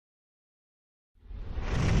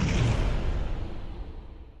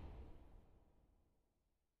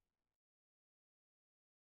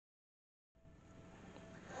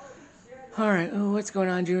Alright, oh, what's going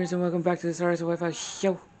on, Juniors, and welcome back to the Stars of Wi-Fi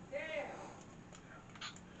show.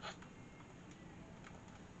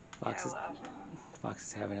 Fox is, Fox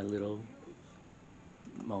is having a little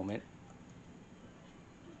moment.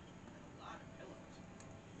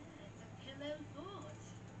 It's a pillow fort.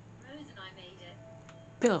 Rose and I made it.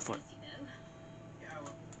 Pillow fort. Nice, you know. Yeah,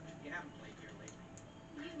 well, you haven't played here lately.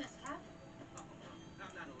 You must have. Oh, well,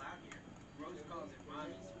 I'm not allowed here. Rose calls it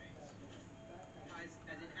mommy space.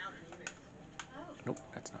 As in outer space. Oh, Nope,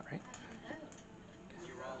 that's not right. I didn't know. Guess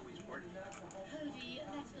you're always working. Cody,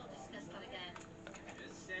 let's not discuss that again.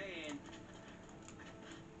 Just saying.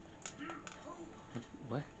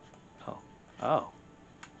 What? Oh. Oh.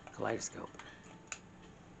 Kaleidoscope.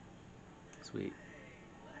 Sweet.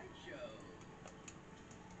 Hey, light show.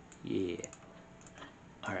 Yeah.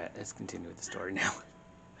 Alright, let's continue with the story now.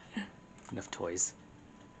 Enough toys.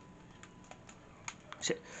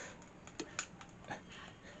 Shit.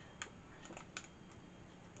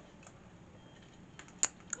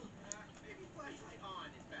 Maybe flashlight on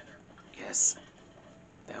is better. Yes.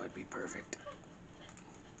 That would be perfect.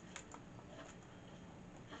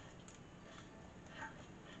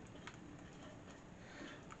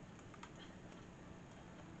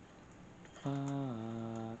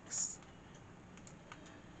 Fox.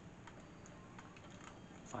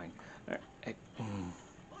 Fine. Alright. Look,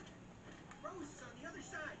 Rose is on the other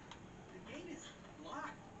side. The gate is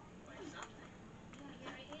blocked by something. Yeah,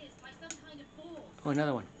 here it is, by some kind of force. Oh,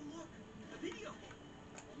 another one. Oh, look, a video game.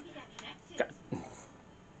 Maybe they're connected. God. Oh,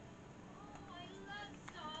 I love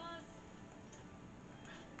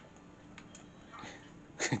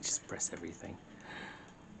stars. Just press everything.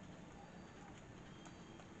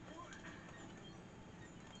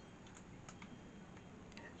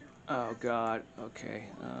 Oh god, okay.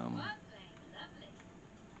 Lovely, lovely.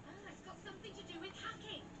 Ah, it's got something to do with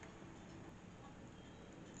hacking.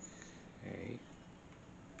 Okay.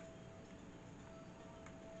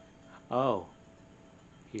 Oh.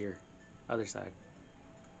 Here. Other side.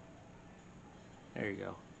 There you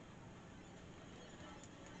go.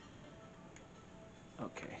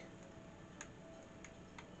 Okay.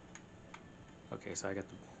 Okay, so I got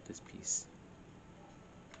this piece.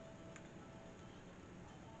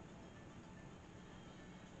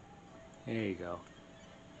 There you go.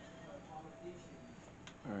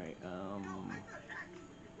 Alright, No, I thought hacking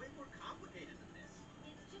would be way more complicated than this.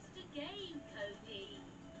 It's just a game, Cody.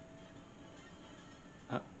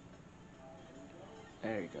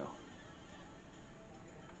 There you go.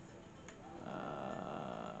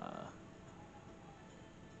 Uh,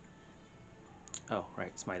 oh,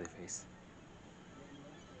 right, smiley face.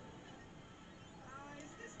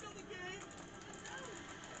 Is this still the game? No,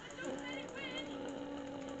 but don't let it win.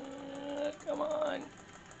 Come on.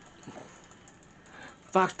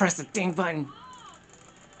 Fox, press the dang button.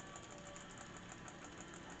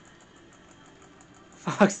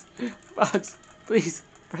 Fox, Fox, please,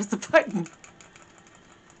 press the button.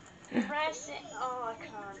 Press it. Oh, I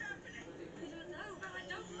can't. What's happening? I don't know, but I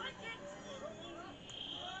don't like it.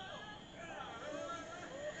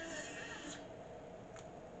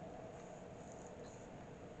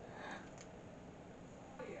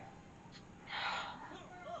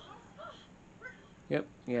 Yep,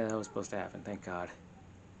 yeah, that was supposed to happen, thank God.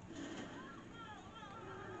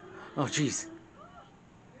 Oh, jeez. How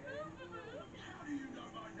do you know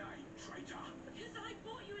my name, traitor? Because I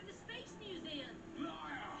bought you in the Space Museum.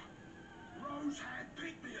 Liar! Rose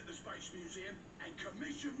handpicked me at the Space Museum and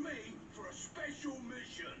commissioned me for a special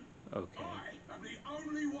mission. Okay. I am the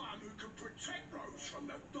only one who can protect Rose from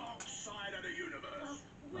the dark side of the universe.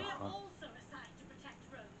 We're also assigned to protect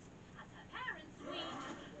Rose. As her parents, we...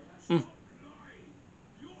 Stop lying!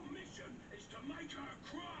 Your mission is to make her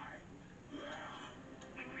cry!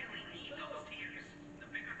 We really need those tears. The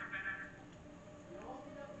bigger the better.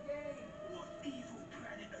 What evil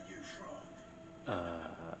planet are you from?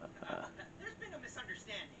 There's been a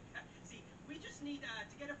misunderstanding. See, we just need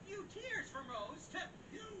to get a few tears from Rose to...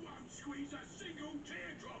 You won't squeeze a single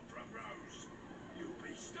teardrop from Rose! You'll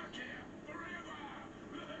be stuck here forever!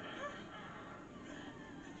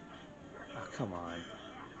 Oh, come on.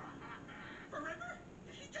 Forever?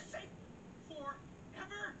 Did he just say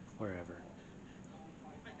forever? Wherever. Oh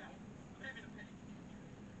my god, I'm having a panic attack.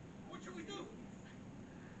 What should we do? In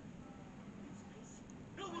space?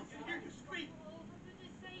 No one can hear you scream! Oh, for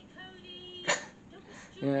goodness sake, Cody. Don't be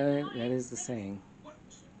stupid. Yeah, We're not that in is the space. saying. What?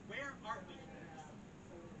 Where are we?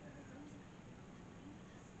 Rose and I have been playing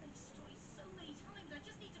with her space toys so many times. I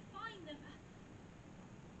just need to find them.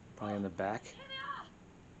 Probably in the back. Here they are.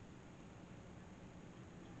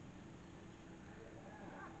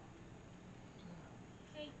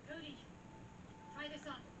 Okay, Cody. Try this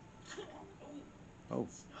on.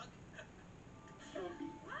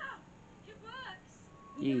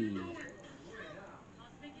 Yee.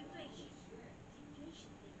 Cosmic inflation.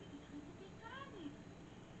 Inflation theory behind the Big Bang.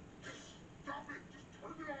 Stop it! Just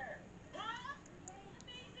turn it off! Ah!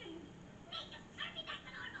 Amazing! Make them turn me back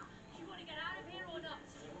to normal! Do you want to get out of here or not?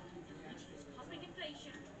 I'm going to use cosmic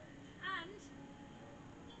inflation. And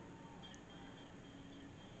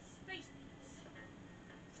space boots.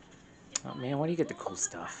 Oh man, why do you get the cool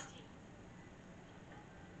stuff?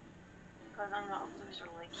 Because I'm a loser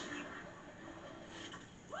like you.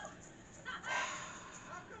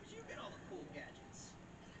 How comes you get all the cool gadgets?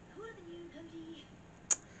 Cooler than you, Cody.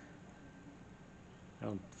 I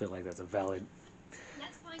don't feel like that's a valid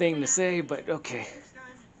Let's find a thing way to out say, of but here. okay. Next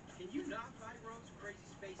time, can you not buy Rose crazy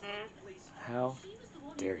space monkey, please? How She was the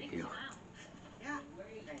one who dare picked you? him out. Yeah.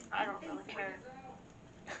 And I you don't pay really for care. it.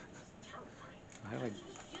 It's terrifying. How do I? He was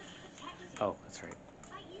just protecting. Oh, that's right.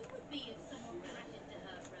 Like you would be if someone threatened to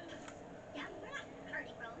hurt Rose. Yeah, we're not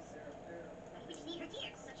hurting Rose. We just need her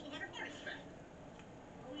tears so she can have her parents back.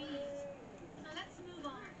 Breathe. Now let's move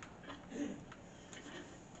on.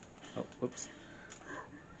 Oh, whoops.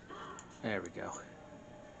 There we go.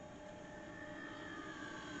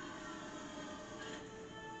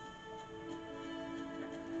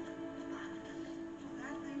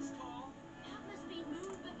 That thing's tall. That must be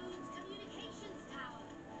Moon Baboon's communications tower.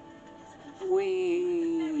 There's a control room at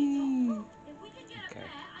the very Whee! top. If we can get up Okay.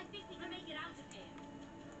 there, I think we can make it out of here.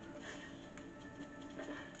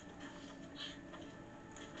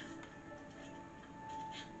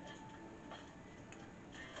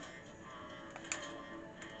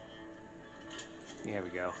 There we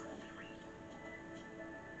go.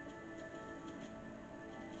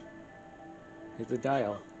 Hit the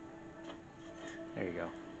dial. There you go.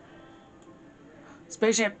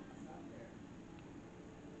 Spaceship!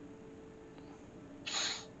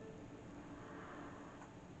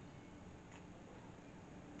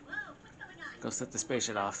 Whoa, what's going on? Go set the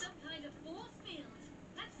spaceship off. Some kind of force field.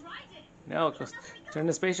 Let's ride it. No, go turn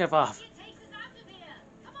the spaceship off. It takes us out of here.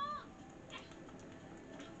 Come on.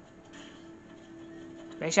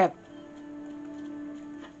 Spaceship!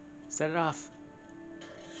 Set it off.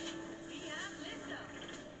 We have liftoff.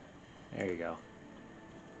 There you go.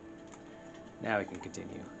 Now we can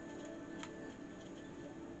continue.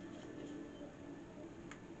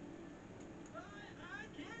 I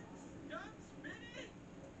can't stop spinning.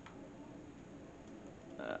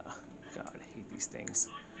 God, I hate these things.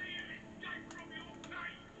 I see you escape from your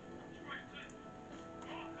cage, Triton.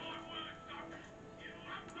 Mark my words, though. You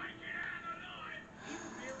won't make it out alive. He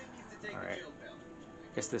really needs to take All the right. chill pill.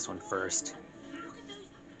 I guess this one first. Look at those.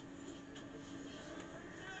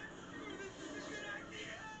 This is a good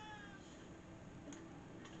idea.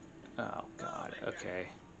 Oh God. Okay.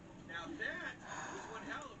 Now that was one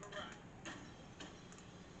hell of a ride.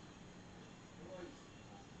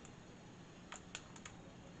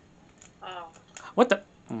 Oh. What the?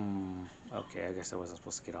 Okay, I guess I wasn't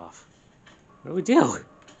supposed to get off. What do we do?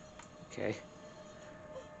 Okay.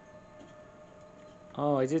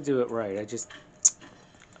 Oh, I did do it right. I just.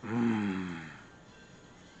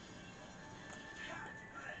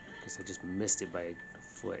 Guess I just missed it by a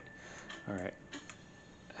foot. All right.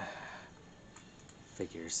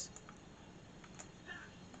 Figures.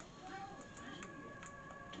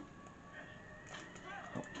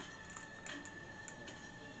 Oh.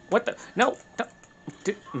 What the? No!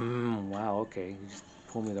 Wow, okay. You just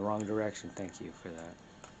pulled me the wrong direction. Thank you for that.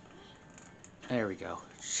 There we go.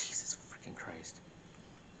 Jesus freaking Christ.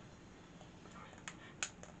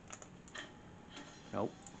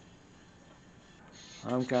 Nope.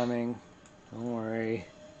 I'm coming. Don't worry.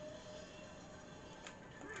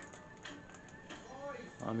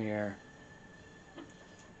 I'm here.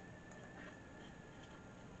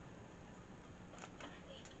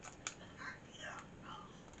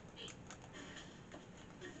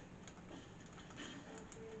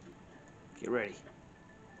 Get ready.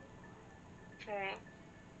 Okay.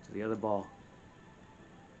 To the other ball.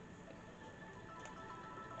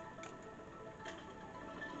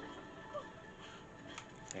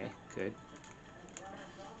 Okay, good.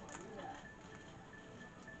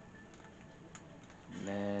 And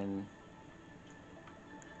then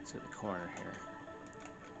to the corner here.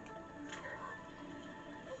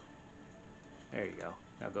 There you go.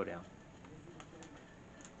 Now go down.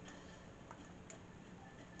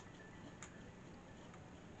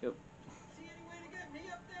 Yep. See any way to get me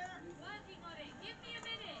up there? Working on it. Give me a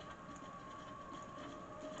minute.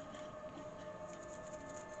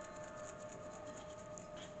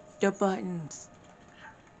 The buttons.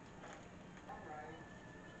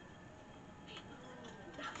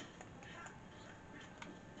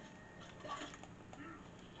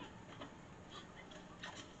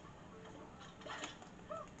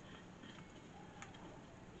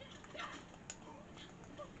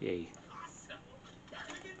 Yay. Awesome.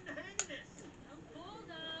 We're getting the hang of this. Don't fall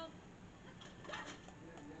now.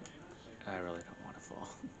 I really don't want to fall.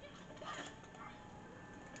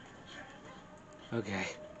 Okay.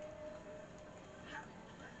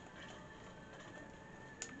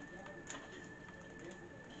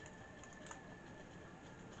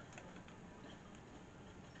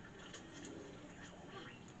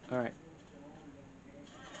 Alright.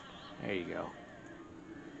 There you go.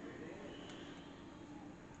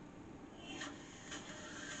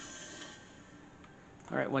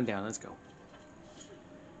 Alright, one down. Let's go.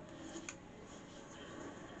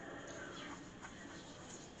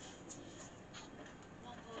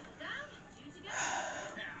 One portal down, two to go.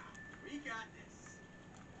 Yeah, we got this.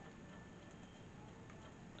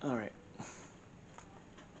 Alright.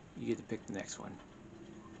 You get to pick the next one.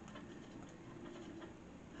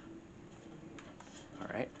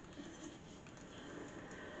 Alright.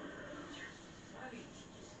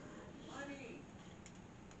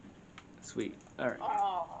 Sweet. Alright.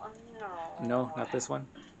 Oh no. No, not this one?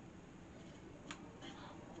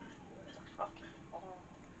 Fucking. Oh.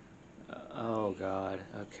 Oh god.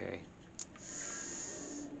 Okay.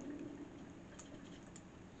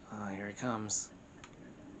 Oh, here it comes.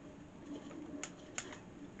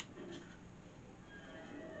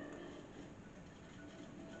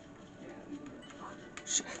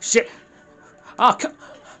 Shit! Oh, come.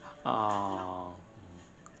 Oh.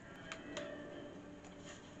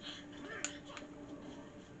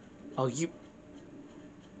 Oh, you.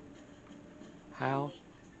 How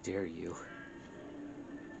dare you?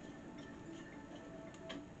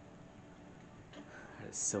 That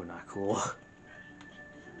is so not cool.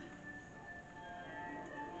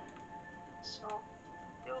 So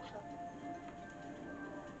beautiful.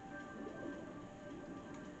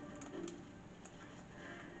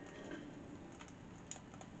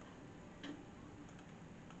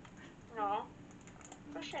 No.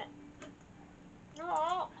 Push it.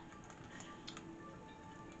 No.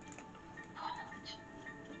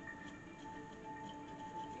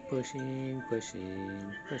 Pushing,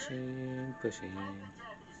 pushing, pushing, pushing. Top of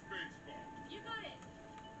the space bar. You got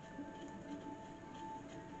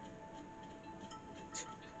it.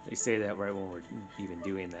 They say that right when we're even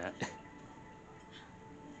doing that.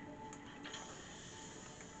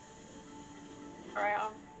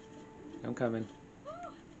 Alright, I'm coming. Woo,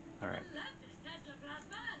 Alright. I love this Tesla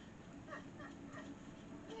plasma.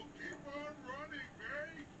 We'll keep on running,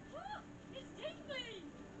 May. Woo, it's tingly.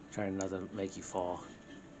 Trying not to make you fall.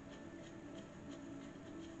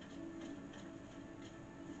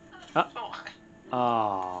 Ah! Oh.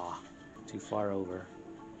 Ah! Too far over.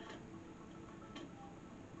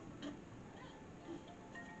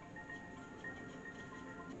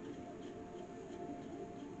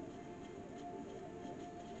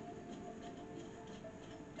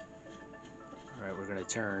 Alright, we're gonna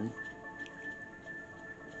turn.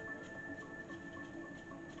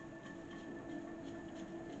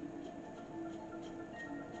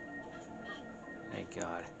 Thank God.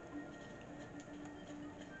 All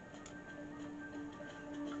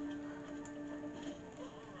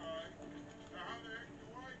right. Now how the heck do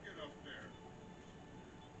I get up there?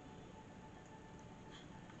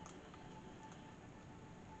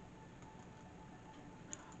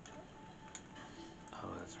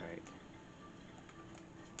 Oh, that's right.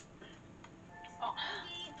 Oh.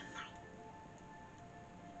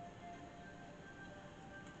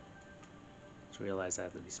 Just realized I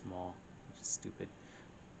have to be small, which is stupid.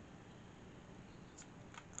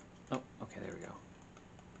 Oh, okay, there we go.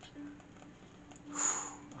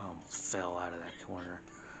 I almost fell out of that corner.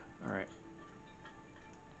 Alright.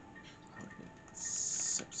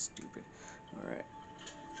 So stupid. Alright.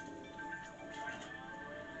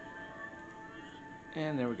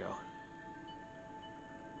 And there we go.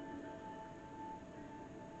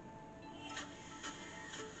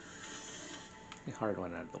 The hard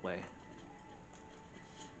one out of the way.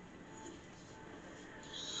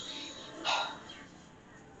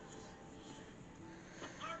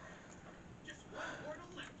 Just one portal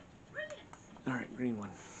left. Brilliant. Alright, green one.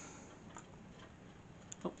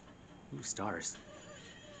 Oh, ooh, stars.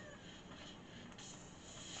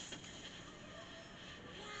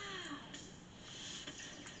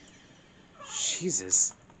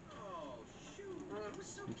 Jesus. Oh, shoot. It was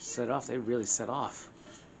so cute. Set off. They really set off.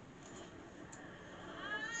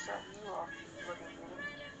 Set you off, you little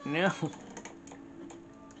thing. No.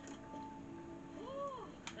 Ooh,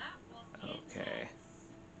 that was Okay. intense.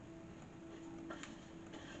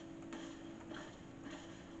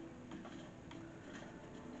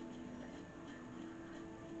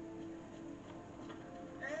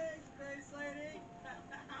 Hey, Space Lady.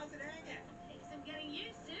 How's it hanging? Takes some getting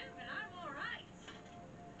used to.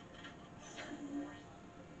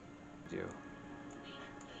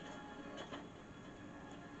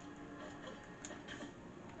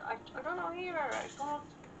 down here. I can't.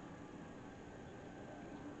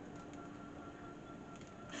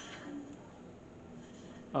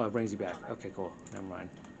 Oh, it brings you back. Okay, cool. Never mind.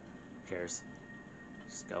 Who cares?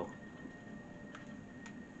 Just go.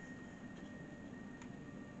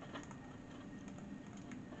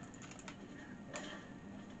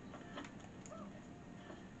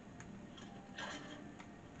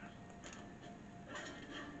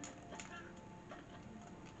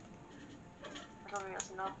 I don't think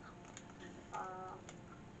that's enough.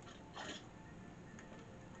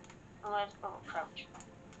 I might as well crouch.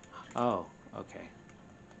 Oh, okay.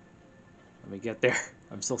 Let me get there.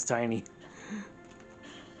 I'm so tiny.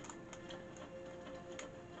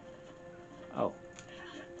 Oh.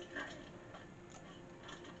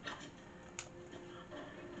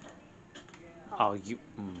 Oh, you.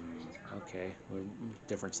 Okay, we're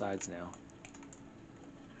different sides now.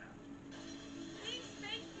 These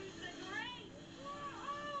space boots are great!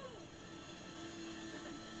 Whoa!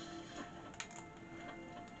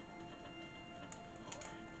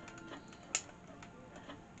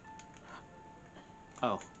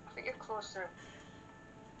 Oh, I think you're closer.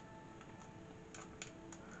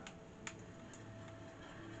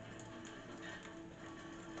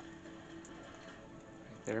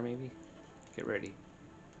 right there maybe? Get ready.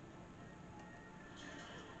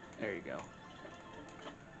 There you go.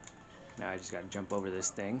 Now I just gotta jump over this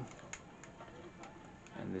thing.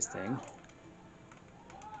 And this thing.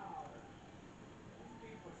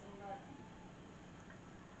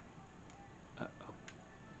 Uh-oh.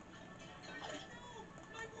 No!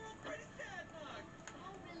 My world greatest dad mug!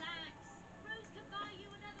 Oh, relax. Rose can buy you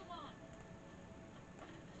another one.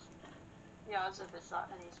 Yeah, as if it's that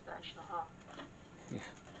any special, huh? Yeah.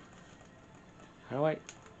 How do I...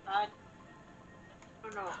 Oh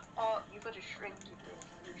no. Oh, you got a shrinky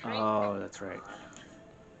thing. Shrink. Oh, that's right.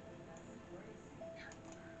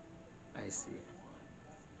 I see.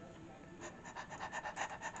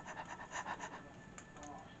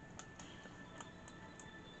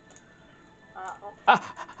 Oh.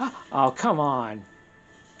 Oh, come on.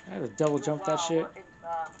 I had to double jump that Wow, shit. what is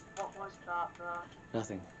that? What was that, bro?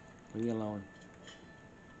 Nothing. Leave me alone.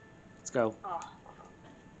 Let's go. Oh,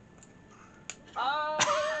 oh.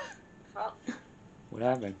 Well, What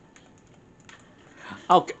happened?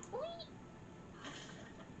 Okay.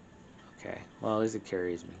 Okay. Well, at least it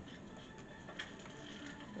carries me.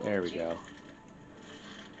 There we go.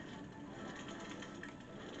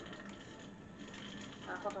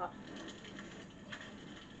 hold on.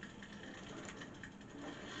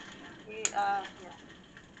 Yeah.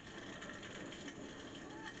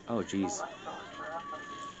 Oh, jeez. Oh, that's going forever.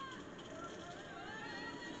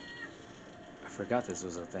 I forgot this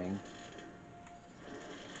was a thing.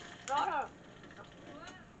 No. Wow,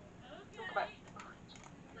 Look back. okay.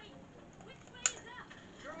 Wait, which way is up?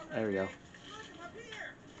 You're all There we go. right, May. Look, I'm up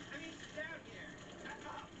here. I mean, down here.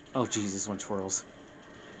 Up. Oh, jeez, this one twirls.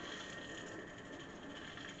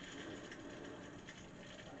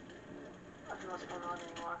 I don't know what's going on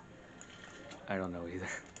anymore. I don't know either.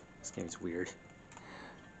 This game's weird.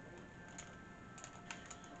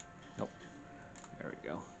 Nope. There we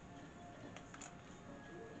go.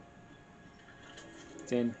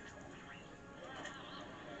 It's in.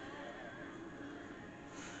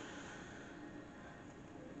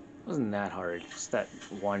 Wasn't that hard. Just that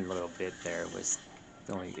one little bit there was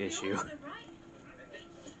the only issue. All of them, right?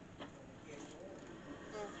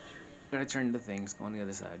 Gotta turn the things. Go on the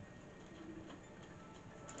other side.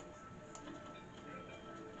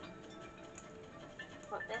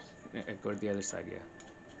 What, this? Go to the other side, yeah.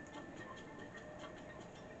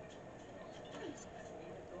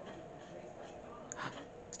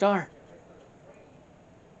 Star!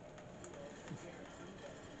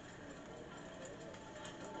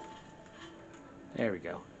 There we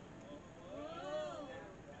go. Oh,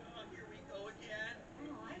 here we go again.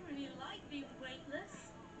 Oh, I really like being weightless.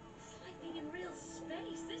 It's like being in real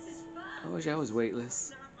space. This is I fun. wish I was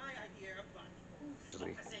weightless. Not my idea, but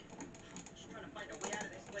Really. listen, just trying to find a way out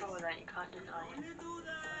of this place. Oh, that you can't deny When it. you do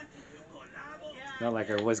that, you collabo. Yeah, Not like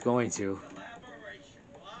I was going to. collaboration.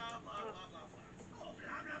 Blah blah blah blah blah. Oh,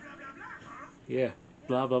 blah blah blah blah blah, huh? Yeah.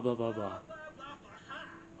 Blah, blah, blah, blah, Blah blah. blah blah blah. Ha.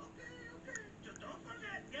 Okay, okay. Just don't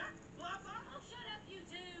forget, yeah. Blah blah. Oh, shut up, you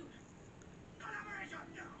two. Collaboration.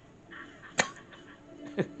 No.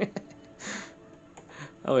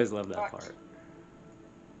 I always love that What? part.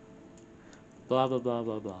 Blah, blah, blah,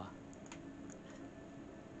 blah, blah.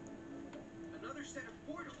 Another set of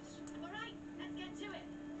portals. All right, let's get to it.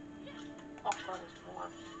 Oh, God, there's more.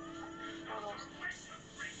 Portals.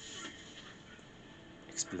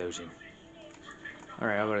 Explosion.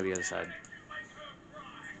 Alright, I'll go to the other side.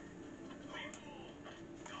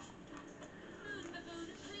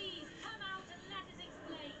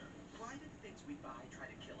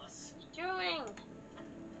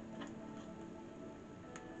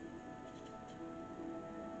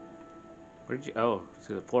 Where did you? Oh,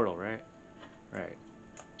 to the portal, right? Right.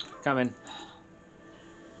 Coming.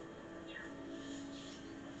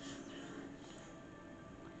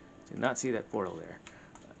 Did not see that portal there.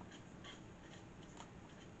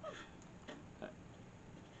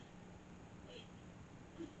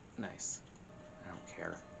 Nice. I don't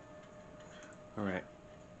care. All right.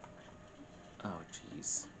 Oh,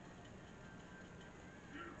 jeez.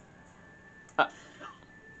 Ah.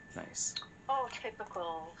 Nice. Oh,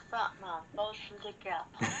 typical fat man falls through the gap.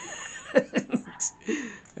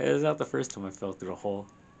 It's not the first time I fell through a hole.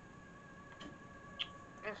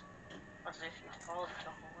 As if you fall into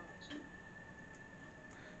holes.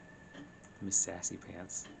 Miss Sassy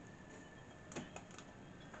Pants.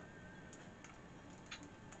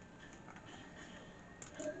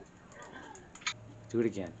 Do it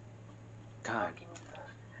again. God.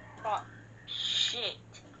 Fuck. Shit.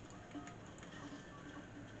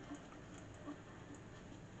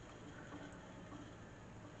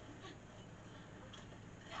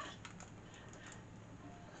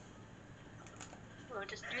 We'll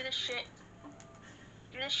just do the shit.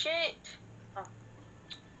 Do the shit. Oh.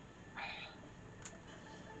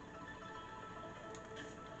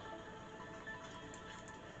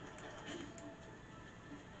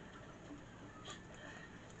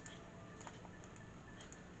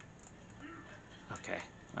 Okay.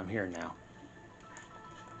 I'm here now.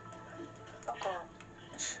 Okay.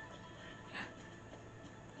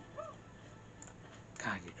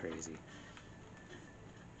 God, you're crazy.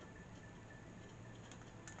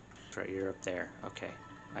 That's right, you're up there. Okay.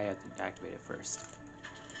 I have to activate it first.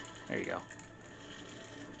 There you go.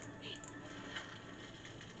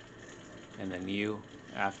 And then you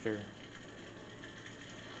after.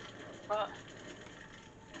 What?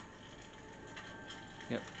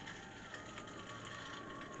 Yep.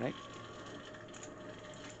 Right.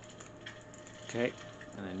 Okay.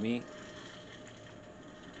 And then me.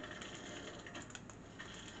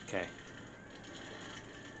 Okay.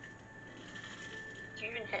 Do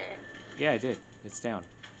you even hit it? Yeah, I did. It's down.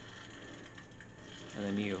 And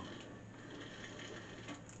then you.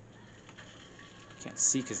 Can't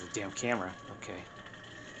see because of the damn camera. Okay.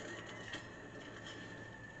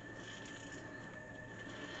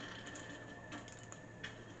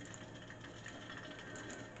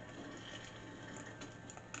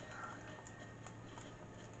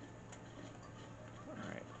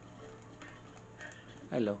 Alright.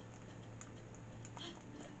 Hello.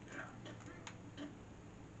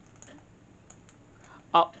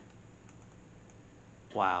 Oh.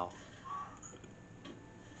 Wow.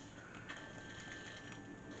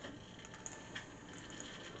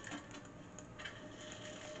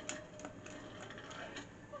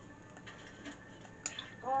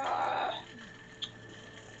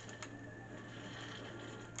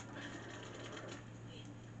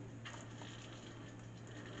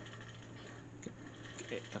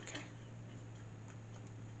 Okay.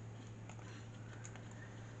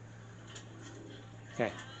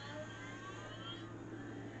 Okay.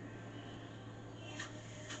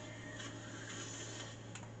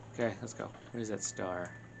 Okay, let's go. Where's that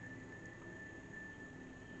star?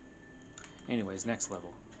 Anyways, next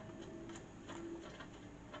level.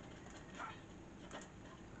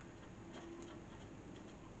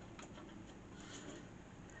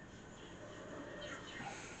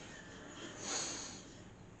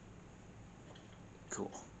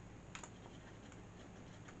 Cool.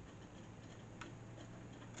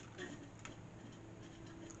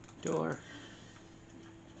 Door.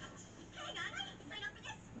 Hang on, I didn't sign up for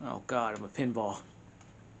this. Oh god, I'm a pinball.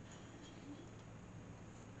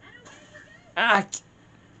 I don't want to go. Ah!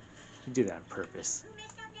 You did that on purpose. Who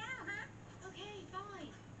messed up now, huh? Okay,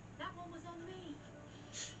 fine. That one was on me.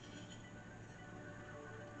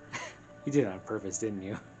 You did it on purpose, didn't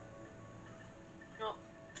you? No.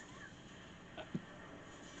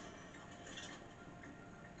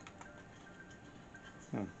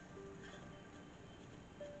 Hmm.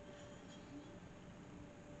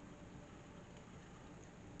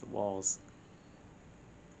 The walls.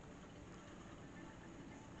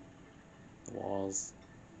 The walls.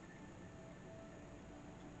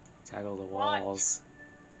 Tackle the What? walls.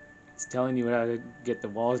 It's telling you how to get the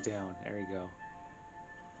walls down. There you go.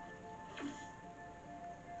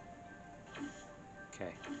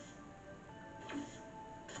 Okay.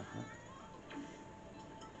 Uh-huh.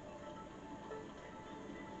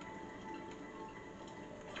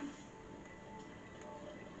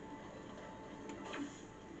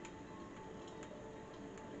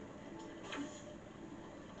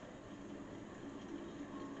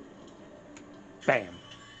 Bam.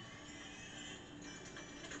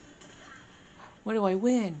 What do I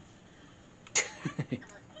win? The most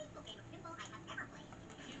peaceful game of pinball I've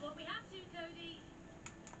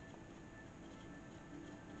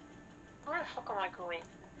the fuck am I going?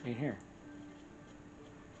 In here.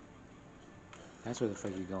 That's where the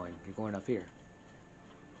fuck you're going. You're going up here.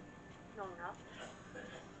 No, I'm not.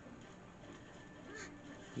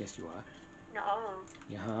 Yes, you are. No.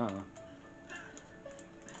 Yeah.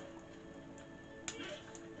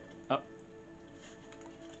 Oh.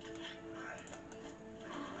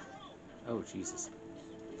 Oh, Jesus.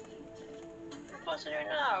 What am I supposed to do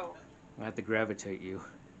now? I have to gravitate you.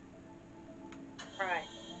 Right.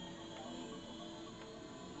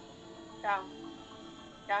 Down.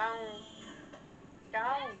 Down.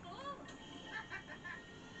 Down.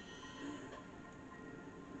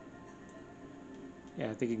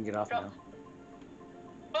 Yeah, I think you can get off Drop. now.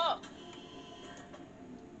 Oh!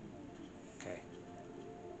 Okay.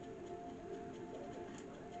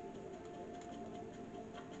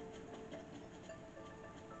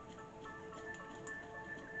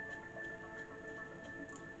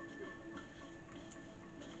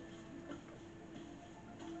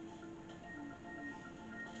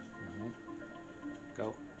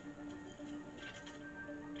 Go.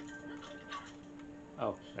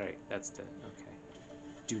 Oh, alright, that's the... okay.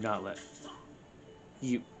 Do not let...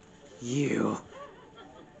 You... You!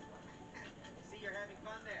 See, you're having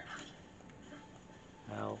fun there.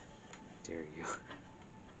 How dare you?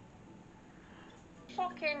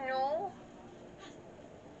 Fucking no.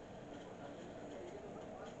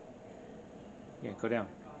 Yeah, go down.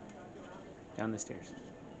 Down the stairs.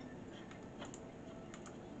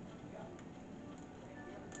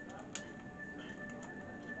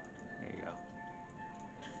 There you go.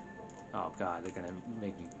 Oh god, they're gonna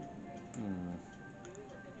make me... I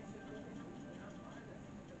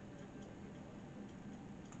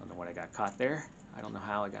don't know what I got caught there. I don't know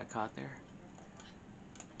how I got caught there.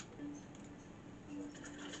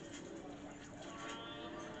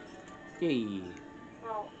 Yay!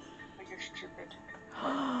 Oh, you're stupid.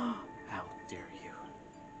 How dare you?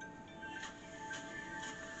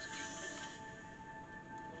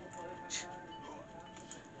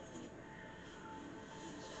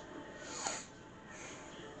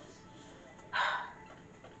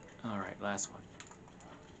 Alright, last one.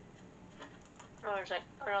 No, there's like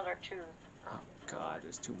another two. Oh god,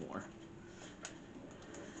 there's two more.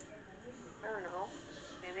 I don't know.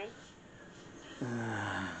 Maybe.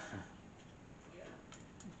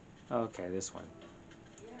 Okay, this one.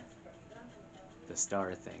 The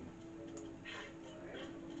star thing.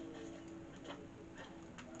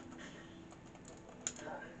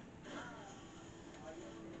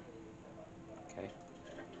 Okay.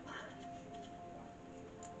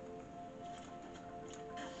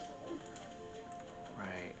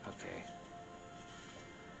 Right, okay.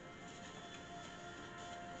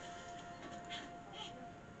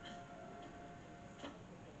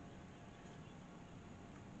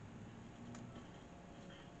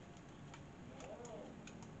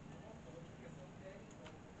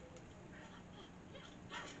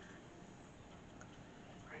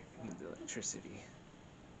 Right, we need the electricity.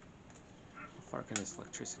 How far can this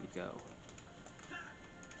electricity go?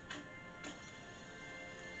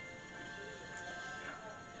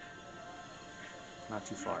 Not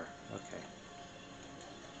too far. Okay.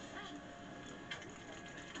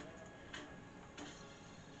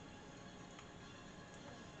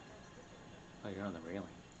 Oh, you're on the railing.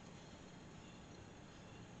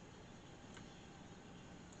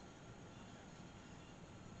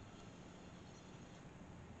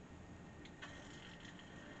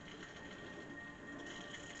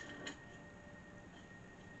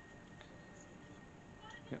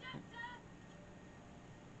 Yep.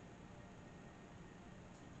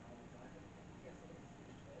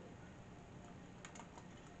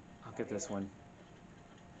 I'll get this one.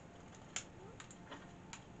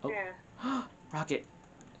 Oh. Yeah. Rocket!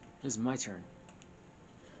 This is my turn.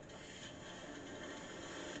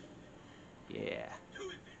 Yeah.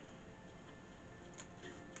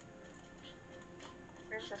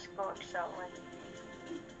 Where's this going selling?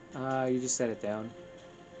 You just set it down.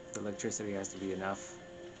 The electricity has to be enough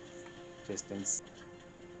distance.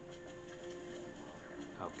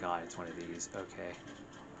 Oh god, it's one of these. Okay.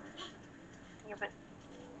 Yeah, but...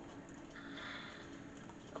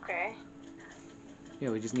 Okay. Yeah,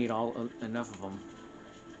 we just need all enough of them.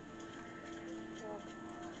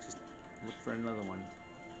 Just look for another one.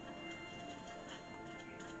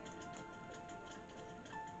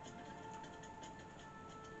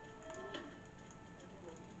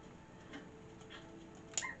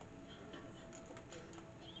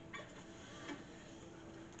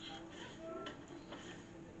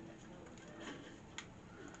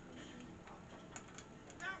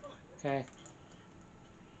 Okay.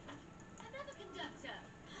 Another conductor.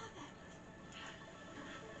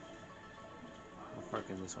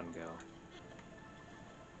 can this one go?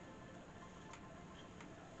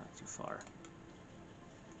 Not too far.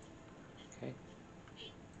 Okay.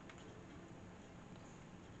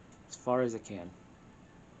 As far as it can.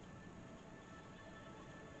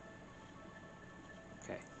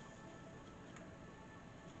 Okay.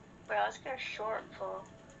 Well, let's get a short pull,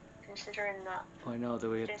 considering that. Oh, I know that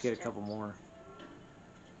we have to get a couple more.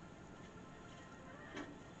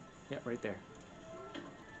 Yeah, right there.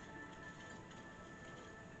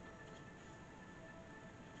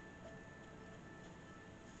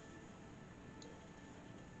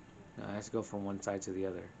 No, it has to go from one side to the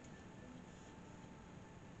other.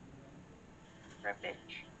 Rubbish.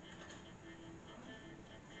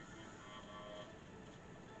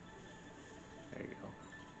 There you go.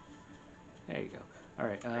 There you go.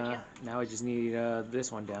 Alright, now I just need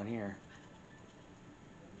this one down here.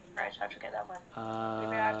 Right, so I have to get that one.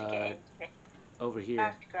 Maybe I have to get into it. Over I here.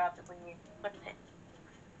 have to grab it when you flip it.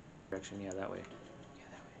 Direction, yeah, that way. Yeah,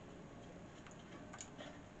 that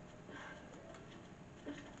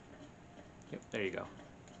way. Yep, there you go.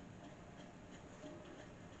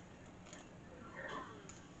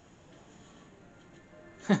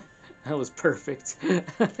 That was perfect.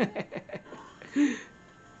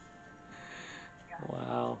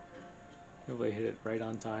 Wow. Nobody hit it right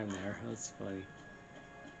on time there. That's funny.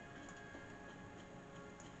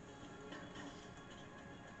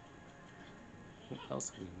 What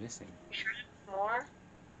else are we missing? More?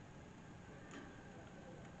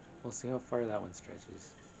 We'll see how far that one stretches.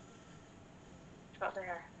 It's about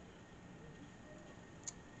there.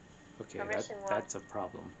 Okay, We're missing one. that's a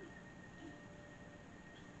problem.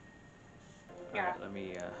 Yeah. Alright, let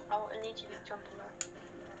me Oh, I need you to jump in there.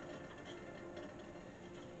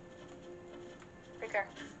 Bigger.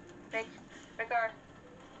 Bigger.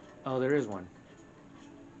 oh, there is one.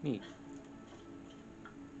 Neat.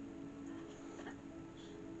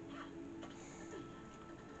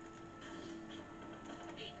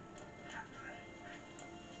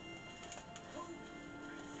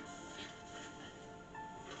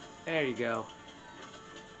 There you go.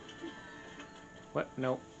 What?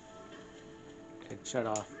 Nope. It shut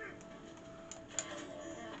off.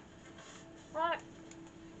 What?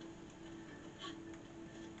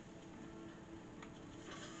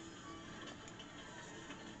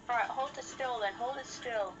 Alright, hold it still then. Hold it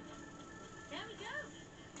still. There we go.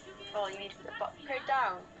 Should be Oh, able you to need reach to the put battery it now.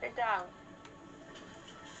 down. Put it down.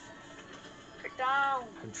 Put it down.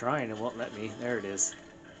 I'm trying, it won't let me. There it is.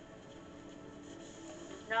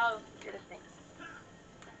 No, do the thing.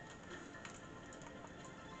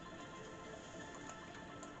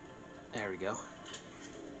 There we go.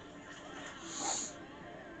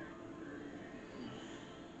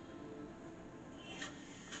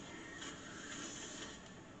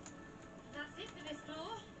 That's it for this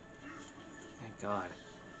floor. Thank God.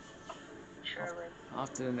 Sure will.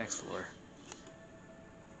 Off to the next floor.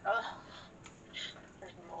 Ugh.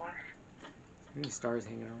 There's more. Any stars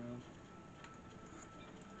hanging around?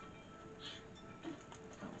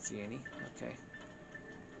 I don't see any. Okay.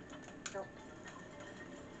 Nope.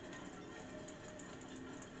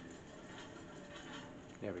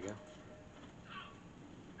 There we go.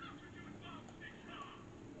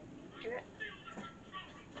 Do it.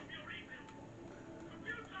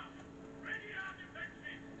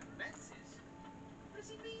 Defenses? What does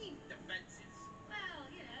he mean, defenses? Well,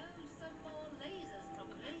 you know, some more lasers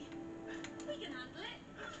probably. We can handle it.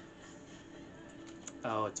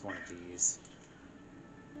 Oh, it's one of these.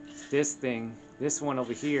 This thing, this one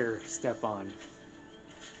over here, step on.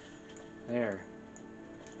 There.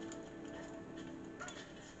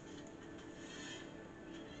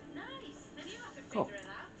 Nice. I knew I could Cool. figure it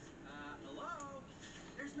out. Hello?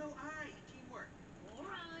 There's no I in teamwork. All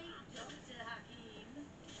right, Dr. Hakim.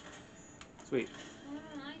 Sweet.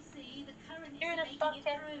 I see. The current Do isn't the making it fucking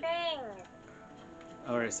through. thing.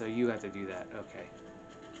 Alright, so you have to do that. Okay.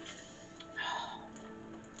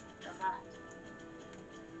 Dumbass.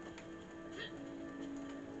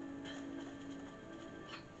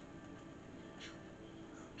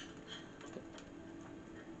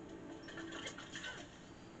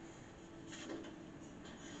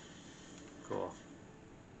 Cool.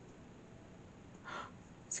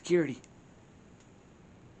 Security.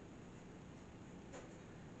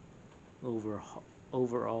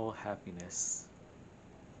 Overall happiness.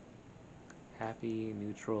 Happy,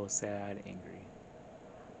 neutral, sad, angry.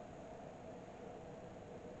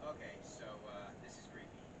 Okay, so, this is creepy.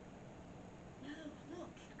 No, look.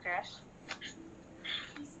 Yes.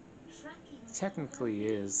 He's tracking. Technically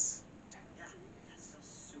is. Yeah, that's still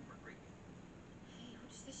super creepy. Hey, who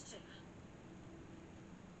does this do?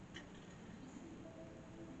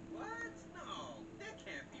 What? No, that can't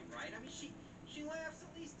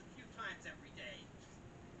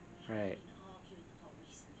Right. Been arguing a lot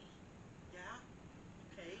recently. Yeah?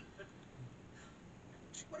 Okay, but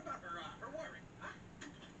what about her wiring, huh?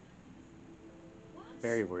 What?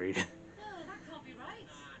 Very worried. No, that can't be right.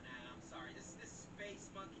 Nah, I'm sorry. This space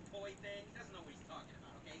monkey toy thing, he doesn't know what he's talking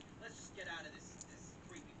about, okay? Let's just get out of this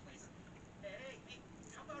creepy place. Hey,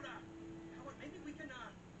 how about maybe we can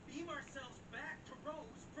beam ourselves back to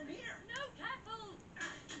Rose from here? No, careful!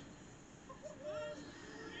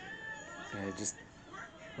 Yeah, just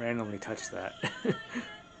randomly touch that.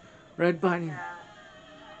 Red button. Yeah.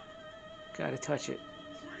 Gotta touch it.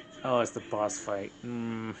 Oh, it's the boss fight.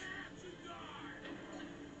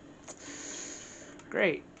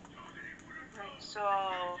 Great. Right, so...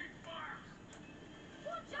 Alright,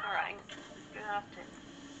 you're gonna have to...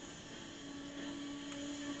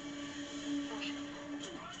 Oh, shit.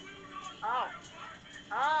 Oh!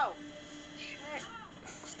 Oh! Shit!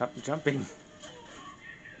 Stop jumping.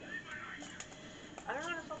 I don't know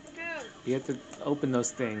what to fucking do! You have to open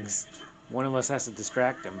those things. One of us has to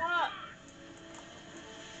distract him. What?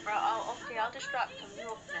 Right, okay, I'll distract him.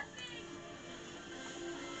 You open it.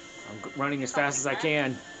 I'm running as fast as I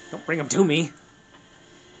can. Don't bring him to me.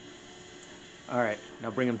 Alright,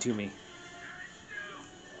 now bring him to me.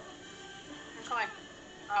 I'm coming.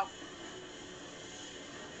 Oh.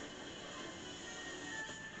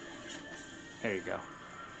 There you go.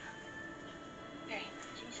 Okay,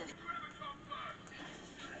 Jesus.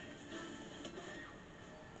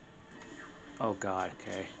 Oh god,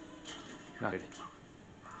 okay. Not good.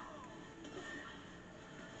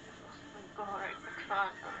 Alright, come on,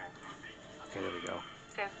 alright. Okay, there we go.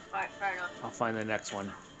 Okay, right, fair enough. I'll find the next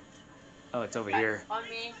one. Oh, it's over Right, here. on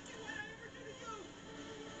me.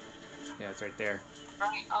 Yeah, it's right there.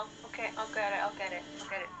 Right, okay, I'll get it.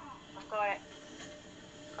 I've got it.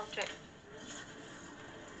 Come to it.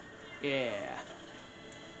 Yeah.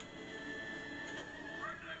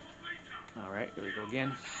 Alright, here we go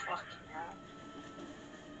again. Fucking hell.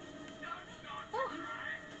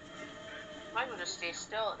 I'm gonna stay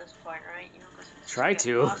still at this point, right? You know, because Try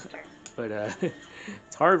to, but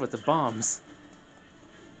it's hard with the bombs.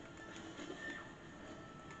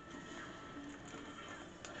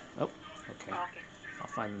 Oh, okay. I'll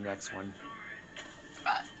find the next one.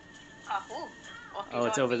 Oh,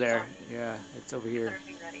 it's over there. Yeah, it's over here.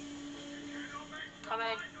 Ready. Come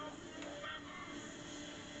in.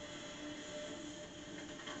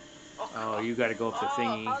 Oh, you gotta go up the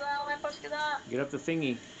thingy. How the hell am I supposed to do that? Get up the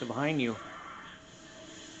thingy. They're behind you.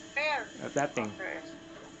 Where? Up that thing. There it is.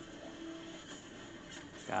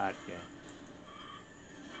 God, yeah.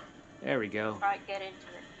 There we go. Alright, get into it.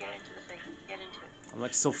 Get into the thing. Get into it. I'm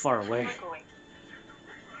like so far away. Where am I going?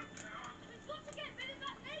 We've got to get rid of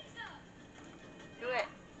that laser! Do it.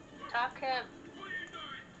 Attack him.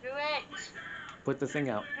 Do it. Put the thing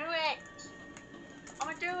out. Do it. What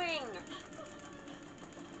am I doing?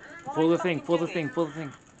 Pull the thing. Pull the thing. Pull the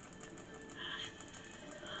thing.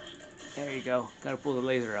 There you go. Gotta pull the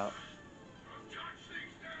laser out.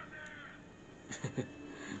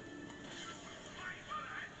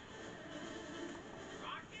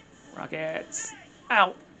 Rockets!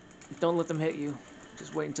 Ow! Don't let them hit you.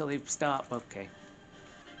 Just wait until they stop. Okay.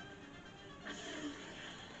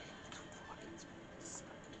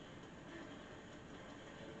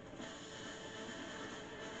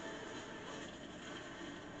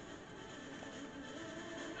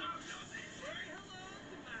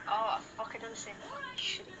 Oh, I fucking done the same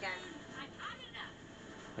shit again.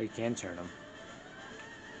 Oh, you can turn them.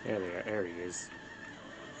 There they are. There he is.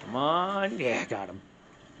 Come on. Yeah, got him.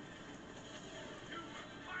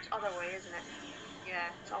 It's the other way, isn't it? Yeah,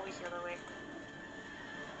 it's always the other way.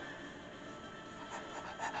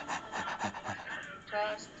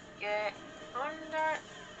 Just get under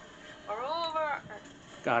or over.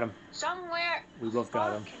 Got him. Somewhere. We both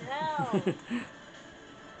got him. Fucking hell.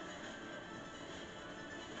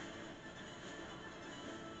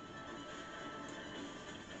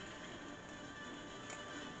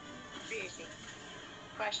 Easy.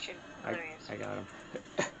 Question. I got him.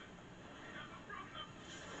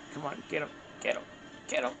 Come on, get him. Get him.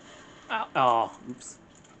 Get him. Ow. Oh, oops.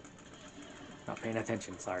 Not paying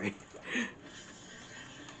attention, sorry.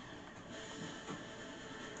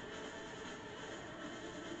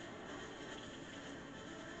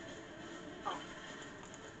 Oh.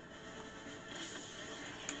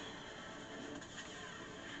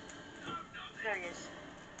 There he is.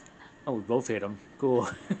 Oh, we both hit him. Cool.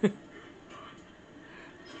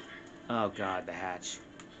 Oh god, the hatch.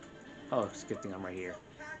 Oh, it's a good thing I'm right here.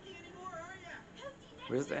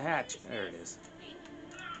 Where's the hatch? There it is.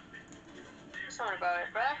 Sorry about it,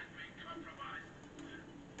 bruh.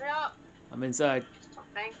 Hurry up. I'm inside.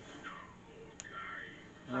 Something.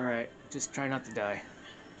 Alright, just try not to die.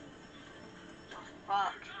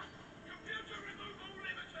 Fuck. Computer, remove all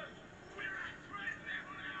limiters. We're at threat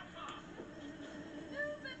level Alpha. No,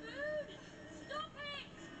 Baboon! Stop it!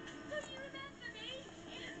 Don't you remember me?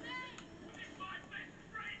 It's me! It's my best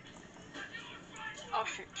friend. And yours right Oh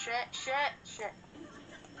shit, shit, shit, shit.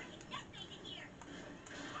 Freaking detonated here.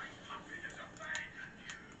 Space puppet has abandoned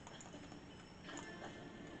you.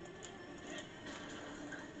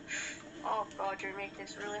 Oh god, you're making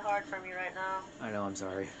this really hard for me right now. I know, I'm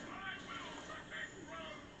sorry.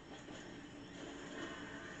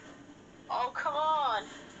 Oh, come on!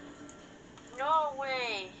 No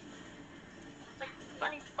way! It's like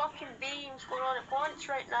 20 fucking beams going on at once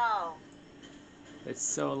right now. It's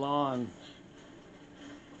so long.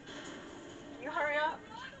 Can you hurry up?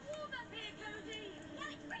 We're on the wall up here, Cody!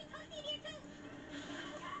 Yeah, it's pretty toasty in here too.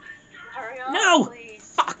 Hurry up, No!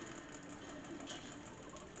 please. Fuck!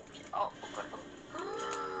 Oh, god.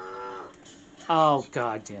 Oh,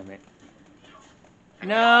 god damn it.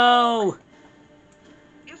 No!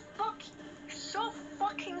 You fuck. You're so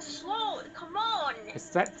fucking slow. Come on. It's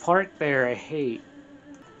that part there I hate.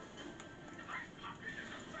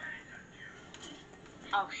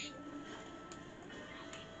 Oh shit.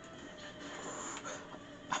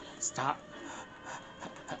 Stop.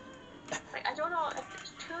 Like, I don't know if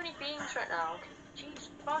there's too many beams right now. Jeez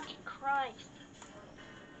fucking Christ.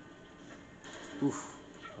 Oof.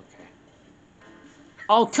 Okay.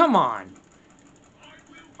 Oh, come on!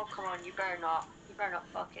 Oh, come on. You better not. You better not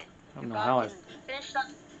fucking. I don't know how I... Finish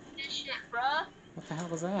that shit, bruh. What the hell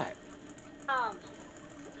was that? I'm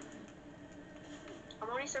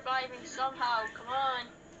only surviving somehow. Come on.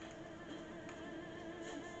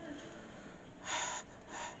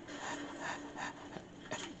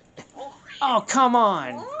 Oh shit. Oh, come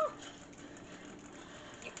on! Woo!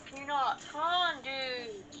 Can you not? Come on,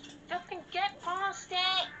 dude. Fucking get past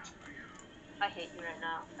it. I hate you right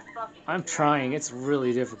now. I fucking hate I'm you trying. Right now. It's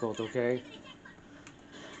really difficult, okay?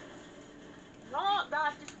 Not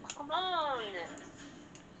that. Just come on.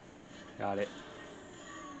 Got it.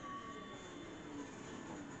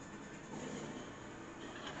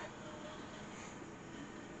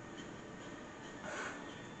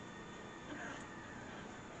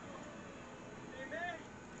 Hey, May!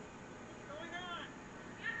 What's going on?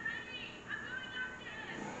 Get ready! I'm going up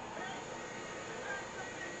there!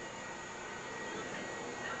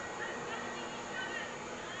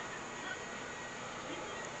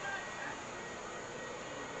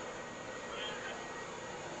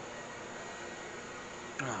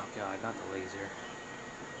 Oh, god, not the laser.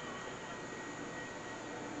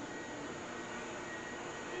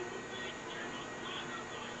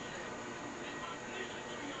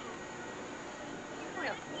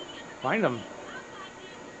 Find him.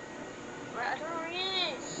 Right, I don't know where he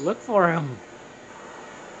is. Look for him.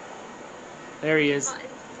 There he is. Where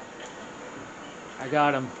I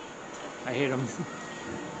got him. I hit him. do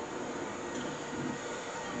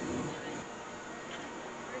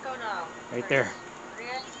we go now? Right there. Where he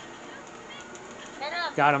is? Hit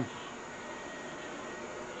him. Got him.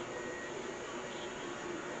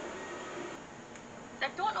 I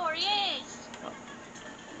don't know where he is.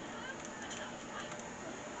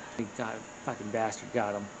 He got fucking bastard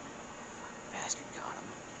got him. Bastard got him.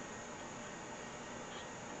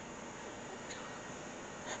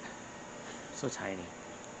 So tiny.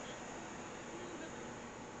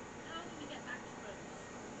 How do we get back to Rose?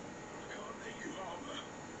 Can't let you harm her.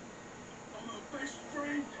 I'm her best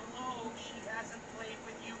friend. Hello, she hasn't played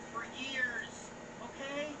with you for years,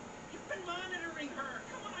 okay? You've been monitoring her.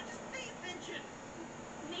 Come on, just pay attention.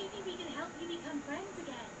 Maybe we can help you become friends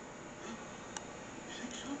again. You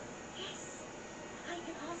think so? Yes. I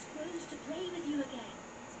can ask Rose to play with you again.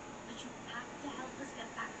 But you have to help us get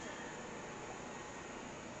back to her.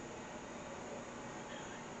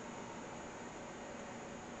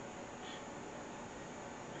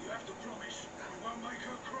 You have to promise you won't make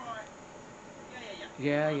her cry.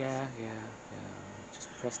 Yeah. Yeah. Just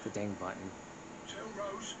press the dang button. Tell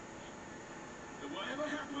Rose that whatever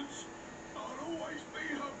happens, I'll always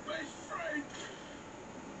be her best friend.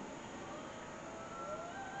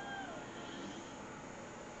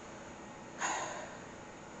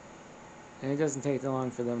 And it doesn't take that long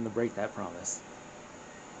for them to break that promise.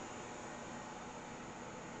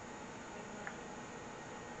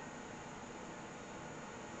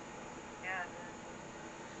 Yeah.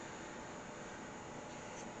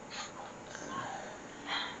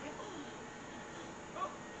 Oh,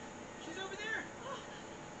 she's over there.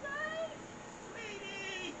 Rose!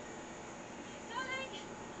 Sweetie! Darling!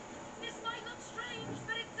 This might look strange,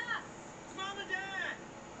 but it's us! It's Mom and Dad!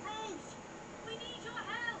 Rose! We need your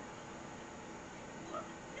help!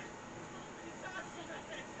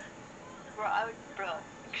 bro.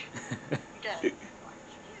 You're dead. She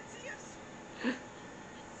can't see us.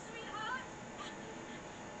 Sweetheart,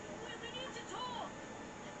 we need to talk.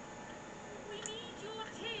 We need your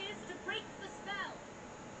tears to break the spell.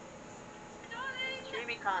 Darling,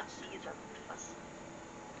 Ruby can't see them.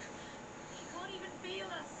 she can't even feel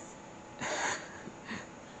us.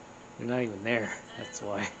 You're not even there. That's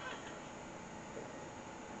why.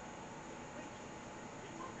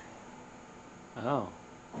 Oh.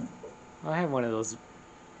 I have one of those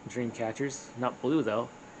dream catchers. Not blue though.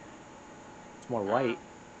 It's more white.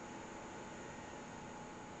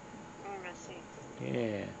 I'm gonna see.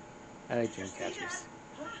 Yeah. I like dream See catchers. that?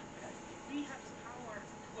 Look, we have the power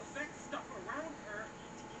to affect stuff around her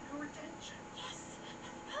to get her attention. Yes,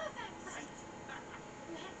 that's perfect. Right.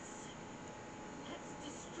 Let's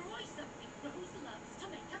destroy something Rose loves to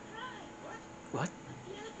make her cry. What? What?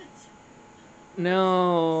 The elephant.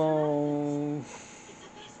 No. It's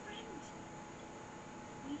her best friend.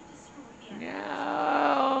 We destroy the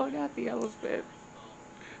elephant. No, not the elephant.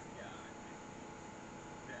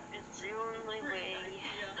 It's the only way.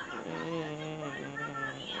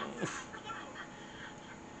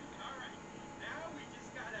 Alright, now we just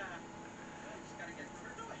gotta get through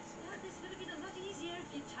her noise. Well, this would have been a lot easier if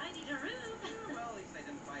you tidied her room. Well, at least I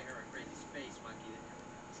didn't buy her a crazy space monkey that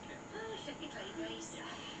was killed. Oh, shut your clay face.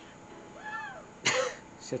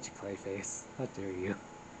 Shut your clay face. How dare you?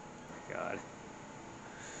 God.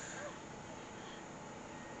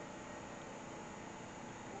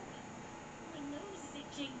 My nose is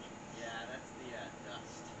itching. Yeah, that's the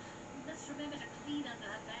dust. We must remember to clean under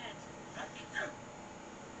her bed.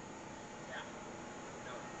 Yeah.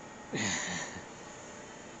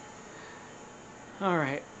 No.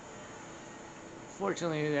 Alright.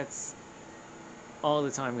 Fortunately, that's all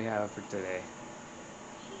the time we have for today.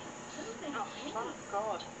 She has so many Oh, toys. thank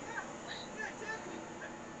God. Yeah, exactly.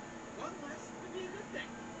 One less would be a good thing.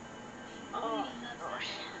 She Oh, really loves that gosh.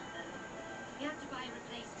 elephant, though. We have to buy a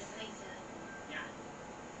replacement later. Yeah.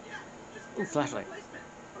 Yeah. Just Ooh, get a flashlight. replacement.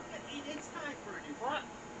 It's time for a new What?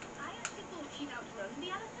 I actually thought she'd outgrown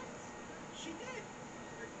the elephant. She did.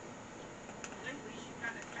 But lately she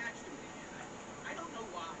got attached to it again. I don't know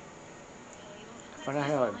why. Okay, well, I let's found out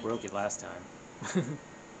just how I find broke it last time.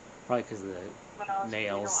 Probably because of the Well, we don't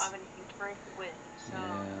nails. have anything to break it with, so.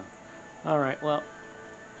 Yeah. Alright, well,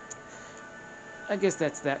 I guess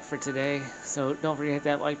that's that for today. So don't forget to hit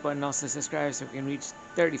that like button, also subscribe so we can reach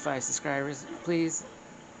 35 subscribers, please.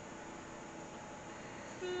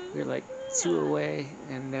 We're like 2 away,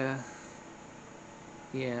 and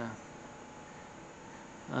yeah.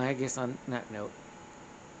 I guess on that note,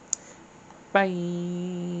 bye.